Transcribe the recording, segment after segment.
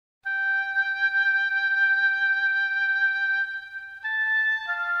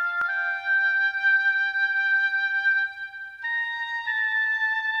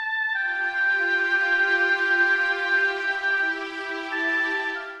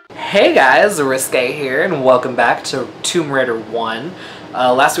Hey guys, Risque here, and welcome back to Tomb Raider 1.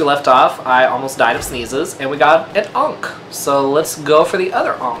 Last we left off, I almost died of sneezes, and we got an Ankh. So let's go for the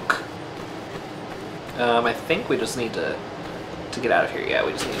other Ankh. I think we just need to get out of here. Yeah,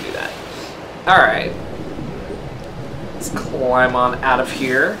 we just need to do that. Alright. Let's climb on out of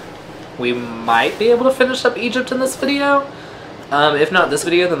here. We might be able to finish up Egypt in this video. If not this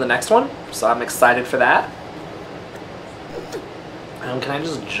video, then the next one. So I'm excited for that. Can I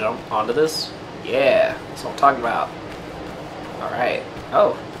just jump onto this? Yeah, that's what I'm talking about. Alright.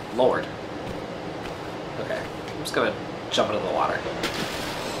 Oh, Lord. Okay, I'm just gonna jump into the water.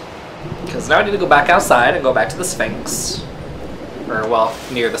 Because now I need to go back outside and go back to the Sphinx. Or, well,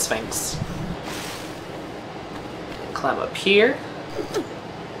 near the Sphinx. And climb up here.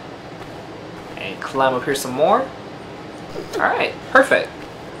 And climb up here some more. Alright, perfect.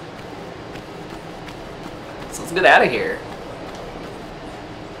 So let's get out of here.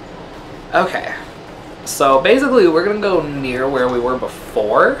 Okay, so basically we're gonna go near where we were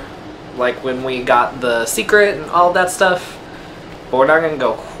before, like when we got the secret and all that stuff, but we're not gonna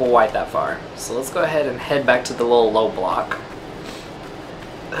go quite that far. So let's go ahead and head back to the little low block.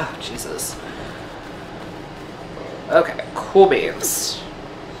 Oh, Jesus. Okay, cool beans.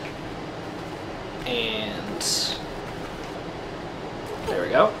 And there we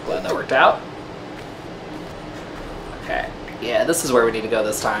go, glad that worked out. Okay, yeah, this is where we need to go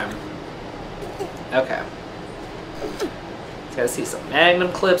this time. Okay. Gotta see some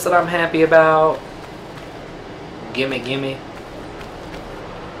Magnum clips that I'm happy about. Gimme, gimme.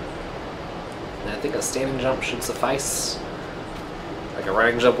 And I think a standing jump should suffice. Like a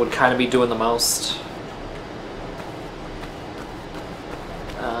running jump would kind of be doing the most.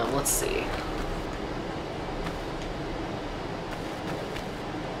 Let's see.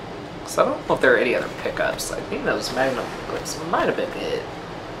 So I don't know if there are any other pickups. I think those Magnum clips might have been it.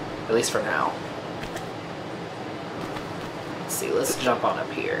 At least for now. Let's see, let's jump on up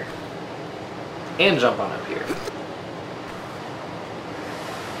here. And jump on up here.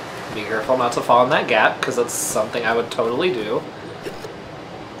 Be careful not to fall in that gap, because that's something I would totally do.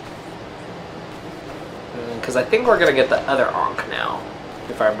 Because I think we're going to get the other Ankh now,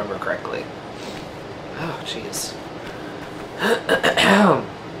 if I remember correctly. Oh, jeez.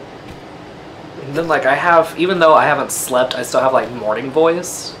 And then, like, I have, even though I haven't slept, I still have, like, morning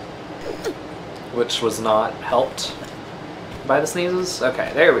voice. Which was not helped by the sneezes.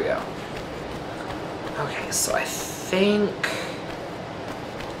 Okay, there we go. Okay, so I think...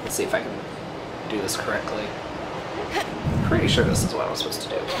 Let's see if I can do this correctly. Pretty sure this is what I'm supposed to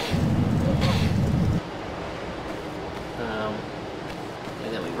do.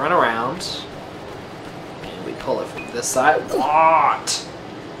 And then we run around. And we pull it from this side. What?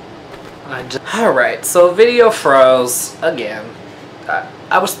 Alright, so video froze again.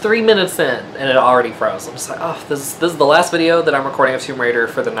 I was 3 minutes in and it already froze. I'm just like, oh, this is the last video that I'm recording of Tomb Raider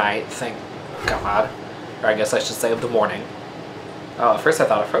for the night. Thank God. Or I guess I should say of the morning. Oh, at first I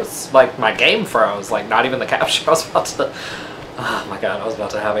thought it froze. Like, my game froze. Like, not even the capture. I was about to... Oh my God, I was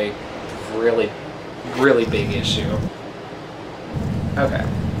about to have a really, really big issue. Okay.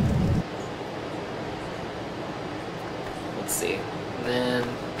 Let's see. And then...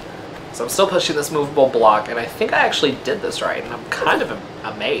 So I'm still pushing this movable block, and I think I actually did this right, and I'm kind of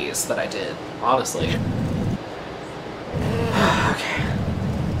amazed that I did, honestly. Okay.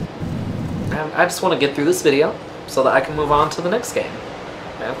 And I just want to get through this video so that I can move on to the next game.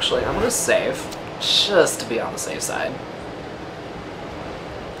 Actually, I'm going to save, just to be on the safe side.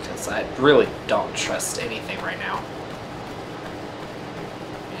 Because I really don't trust anything right now.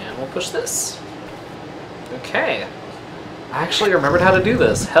 And we'll push this. Okay. I actually remembered how to do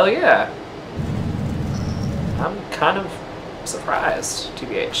this. Hell yeah. I'm kind of surprised,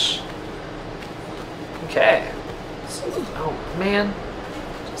 TBH. Okay. So, oh, man.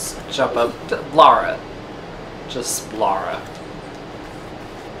 Just jump up. Lara. Just Lara.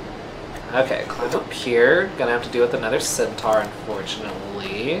 Okay, climb up here. Gonna have to deal with another centaur,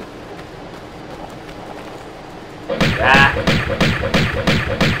 unfortunately. Ah.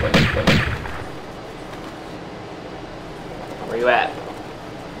 Where you at?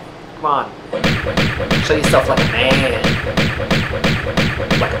 Come on. Show yourself like a man.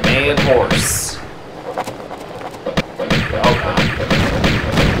 Like a man horse. Oh God.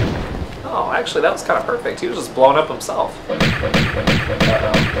 Oh, actually that was kind of perfect. He was just blowing up himself. Uh-oh.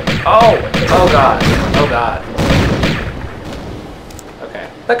 Oh! Oh God. Oh God. Okay.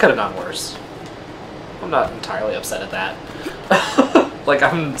 That could have gone worse. I'm not entirely upset at that. Like,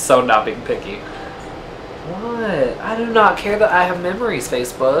 I'm so not being picky. What? I do not care that I have memories,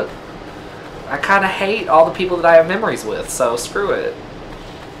 Facebook. I kind of hate all the people that I have memories with, so screw it.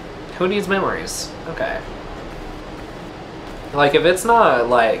 Who needs memories? Okay. Like, if it's not,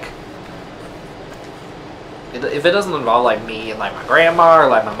 like... If it doesn't involve, like, me and, like, my grandma or,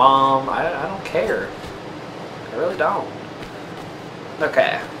 like, my mom, I don't care. I really don't.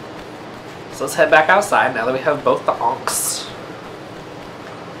 Okay. So let's head back outside now that we have both the onks.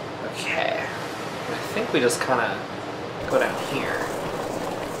 Okay. I think we just kind of go down here.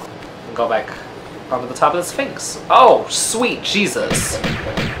 And go back onto the top of the Sphinx. Oh, sweet Jesus.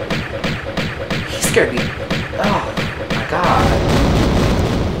 He scared me. Oh, my God.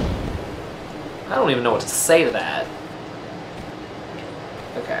 I don't even know what to say to that.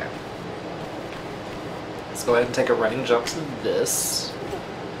 Okay. Let's go ahead and take a running jump to this.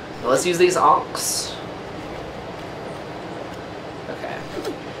 Now let's use these onks. Okay.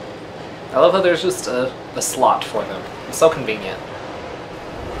 I love how there's just a slot for them. It's so convenient.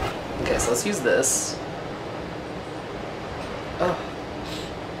 Okay, so let's use this. Oh.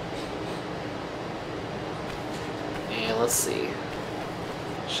 And let's see.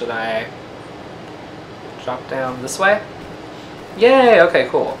 Should I drop down this way? Yay! Okay,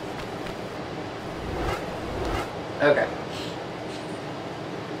 cool. Okay.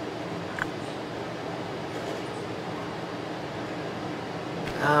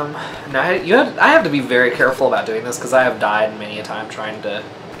 Now I have to be very careful about doing this because I have died many a time trying to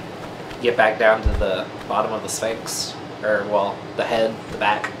get back down to the bottom of the Sphinx. Or, well, the head, the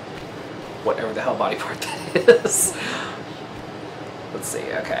back, whatever the hell body part that is. Let's see,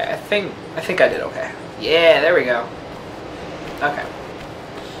 okay, I think I did okay. Yeah, there we go. Okay.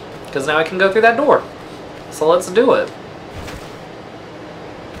 Because now I can go through that door. So let's do it.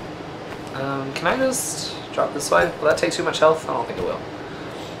 Can I just drop this way? Will that take too much health? I don't think it will.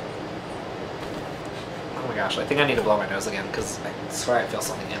 Oh my gosh, I think I need to blow my nose again because I swear I feel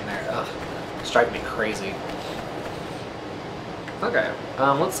something in there. Ugh, it's driving me crazy. Okay,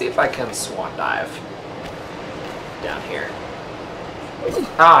 let's see if I can swan dive down here.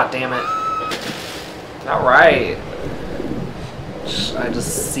 Ah, damn it. Alright. I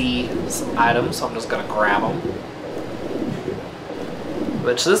just see some items, so I'm just gonna grab them.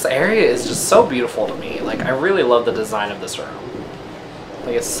 Which this area is just so beautiful to me. Like, I really love the design of this room.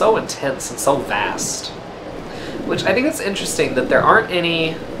 Like, it's so intense and so vast. Which I think it's interesting that there aren't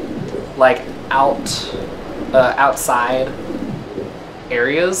any, like, outside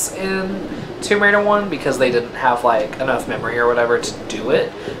areas in Tomb Raider 1 because they didn't have, like, enough memory or whatever to do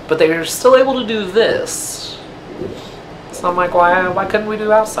it. But they were still able to do this. So I'm like, why couldn't we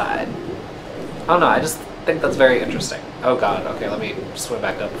do outside? I don't know, I just think that's very interesting. Oh god, okay, let me swim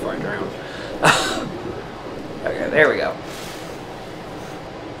back up before I drown. Okay, there we go.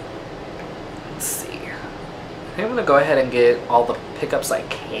 Let's see. I think I'm gonna go ahead and get all the pickups I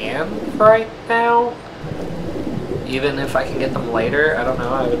can for right now. Even if I can get them later, I don't know,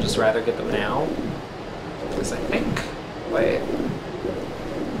 I would just rather get them now. Because I think... Wait.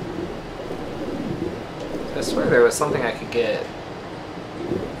 I swear there was something I could get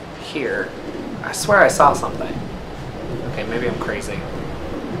here. I swear I saw something. Okay, maybe I'm crazy.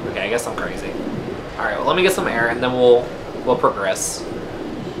 Okay, I guess I'm crazy. Alright, well let me get some air and then we'll progress.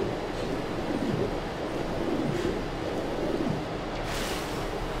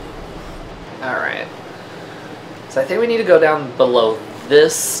 Alright. So I think we need to go down below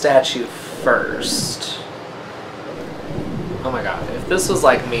this statue first. Oh my god, if this was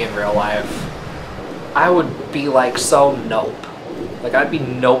like me in real life, I would be like so nope. Like I'd be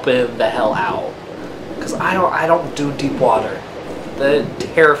noping the hell out. Cause I don't do deep water. That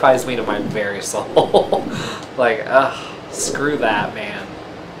terrifies me to my very soul. Like, screw that, man.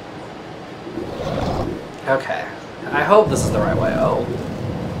 Okay. I hope this is the right way. Oh.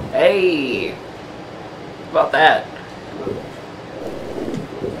 Hey! How about that?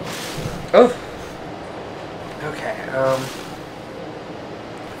 Oh! Okay, I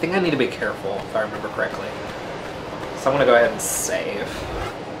think I need to be careful, if I remember correctly. So I'm gonna go ahead and save.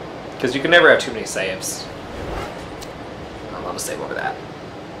 Because you can never have too many saves. I'm gonna save over that.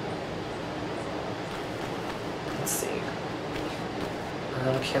 Let's see.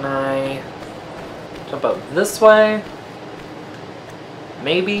 Can I jump up this way?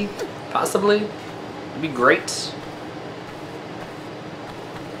 Maybe, possibly. It'd be great.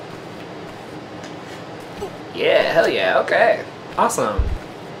 Yeah, hell yeah, okay. Awesome.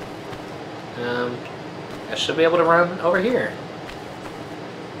 I should be able to run over here.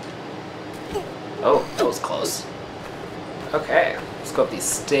 Oh, that was close. Okay, let's go up these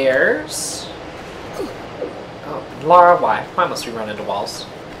stairs. Oh, Lara, why? Why must we run into walls?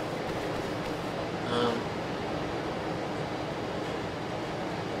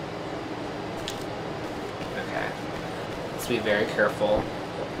 Okay. Let's be very careful.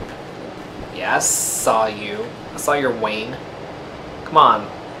 Yeah, I saw you. I saw your Wayne. Come on.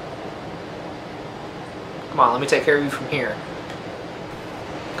 Come on, let me take care of you from here.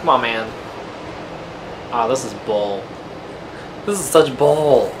 Come on, man. Ah, this is bull. This is such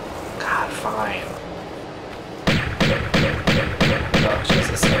bull. God, fine. Oh,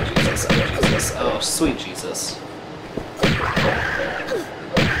 Jesus, oh, Jesus, oh, Jesus. Oh, sweet Jesus.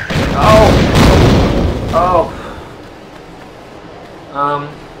 Oh! Oh!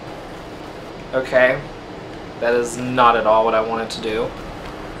 Okay. That is not at all what I wanted to do.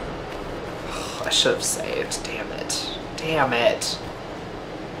 I should have saved. Damn it. Damn it.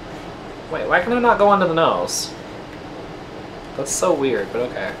 Wait, why can I not go onto the nose? That's so weird, but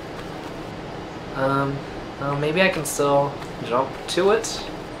okay. Well, maybe I can still jump to it?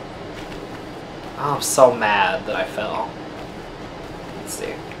 Oh, I'm so mad that I fell. Let's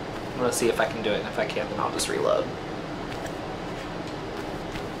see. I'm gonna see if I can do it, and if I can't, then I'll just reload.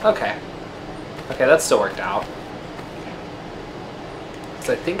 Okay. Okay, that still worked out.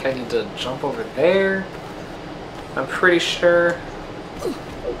 So I think I need to jump over there. I'm pretty sure.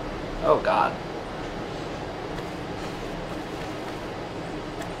 Oh god.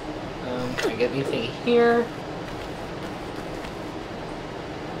 Can I get anything here?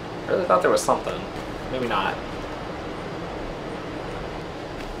 I really thought there was something. Maybe not.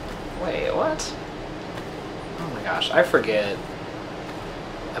 Wait, what? Oh my gosh, I forget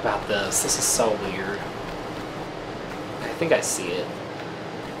about this. This is so weird. I think I see it.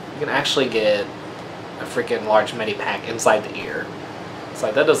 You can actually get a freaking large mini-pack inside the ear. It's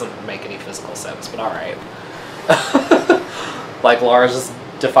like, that doesn't make any physical sense, but alright. Like, Lara's just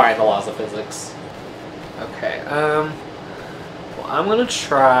defying the laws of physics. Okay, well, I'm gonna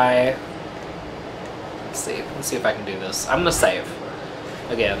try... Let's see if I can do this. I'm gonna save.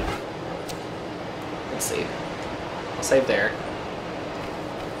 Again. Let's see. I'll save there.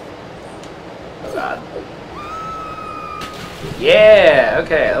 Oh god. Yeah!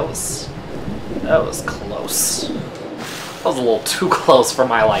 Okay, that was close. That was a little too close for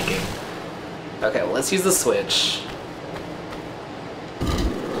my liking. Okay, well, let's use the switch.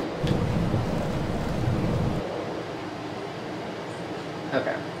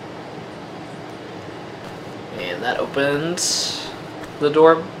 Okay. And that opened the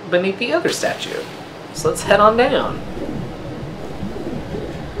door beneath the other statue. So let's head on down.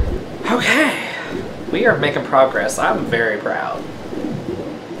 Okay. We are making progress. I'm very proud.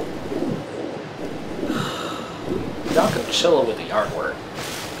 Y'all can chill with the artwork.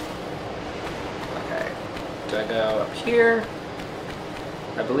 Okay. Do I go up here?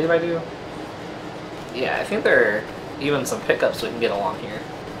 I believe I do. Yeah, I think there are even some pickups we can get along here.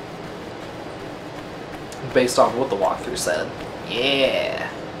 Based on what the walkthrough said. Yeah.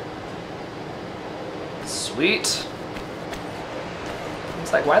 Sweet.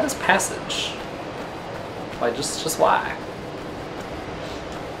 It's like, why this passage? Why, just why?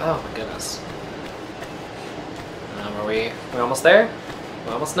 Oh my goodness. Are we almost there?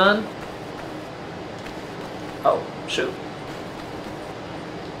 We're almost done? Oh, shoot.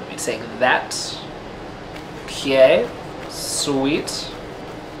 Let me take that. Okay. Sweet.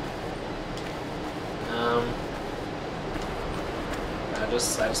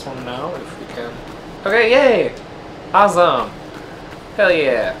 I just want to know if we can... Okay, yay! Awesome! Hell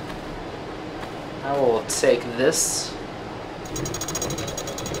yeah! I will take this.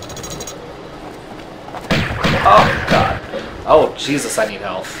 Oh god! Oh Jesus! I need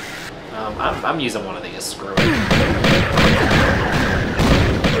health. I'm using one of these. Screw it.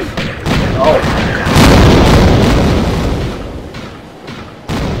 Oh my god!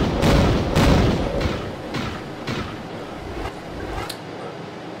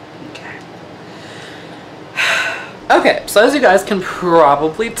 Okay, so as you guys can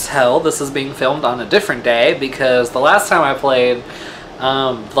probably tell, this is being filmed on a different day because the last time I played,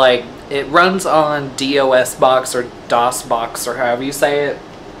 like, it runs on DOS box or DOS box or however you say it,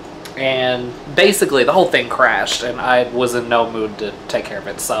 and basically the whole thing crashed and I was in no mood to take care of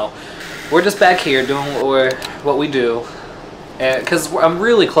it, so we're just back here doing what we do, because I'm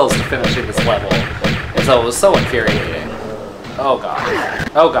really close to finishing this level, and so it was so infuriating. Oh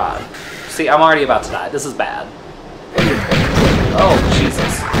god. Oh god. See, I'm already about to die. This is bad. Oh,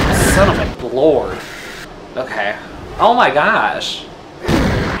 Jesus. Son of a lord. Okay. Oh my gosh.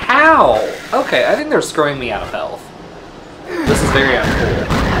 How? Okay, I think they're screwing me out of health. This is very uncool.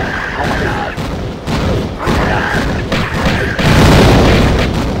 Oh my god. Oh my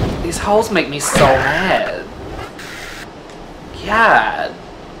god. These holes make me so mad. God.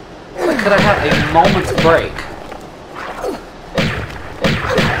 Like, could I have a moment's break?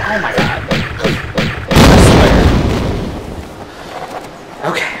 Oh my god.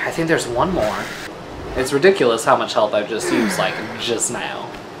 Okay, I I think there's one more. It's ridiculous how much health I've just used, like, just now.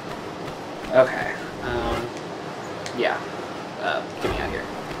 Okay. Yeah. Get me out of here.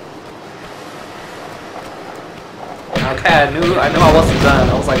 Okay, I knew I wasn't done.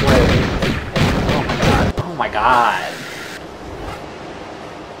 I was like, wait. Oh my god. Oh my god.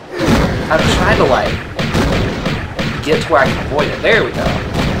 I'm trying to, like, get to where I can avoid it. There we go.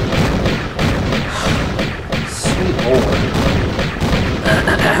 Sweet lord.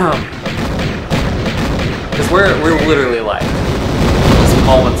 Because we're literally, like, just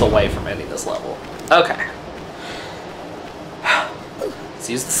moments away from ending this level. Okay. Let's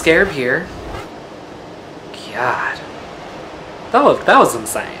use the scarab here. God. That was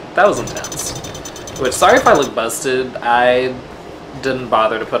insane. That was intense. Which, sorry if I look busted. I didn't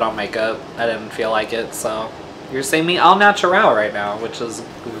bother to put on makeup. I didn't feel like it, so you're seeing me all natural right now, which is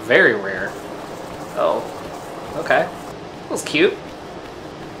very rare. Oh. Okay. That was cute.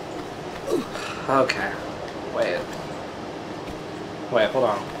 Okay. Wait. Wait, hold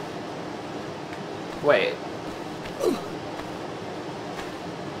on. Wait.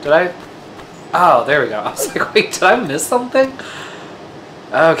 Did I? Oh, there we go. I was like, wait, did I miss something?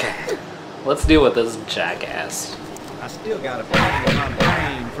 Okay. Let's deal with this jackass. I still got a feeling in my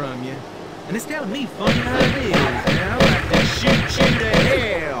brain from you. And it's telling me funny ideas. Now I'm like to shoot you to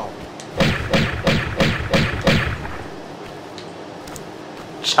hell.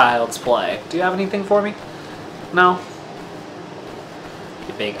 Child's play. Do you have anything for me? No?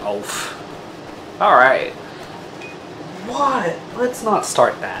 You big oaf. Alright. What? Let's not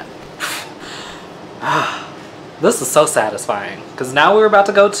start that. This is so satisfying, because now we're about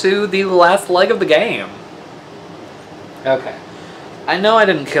to go to the last leg of the game. Okay. I know I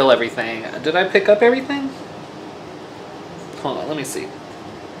didn't kill everything. Did I pick up everything? Hold on, let me see.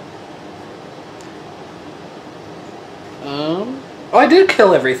 Oh, I did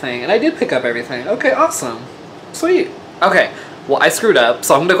kill everything, and I did pick up everything. Okay, awesome. Sweet. Okay. Well, I screwed up,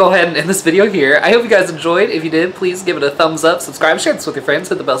 so I'm going to go ahead and end this video here. I hope you guys enjoyed. If you did, please give it a thumbs up, subscribe, share this with your friends,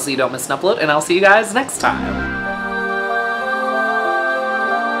 hit the bell so you don't miss an upload, and I'll see you guys next time.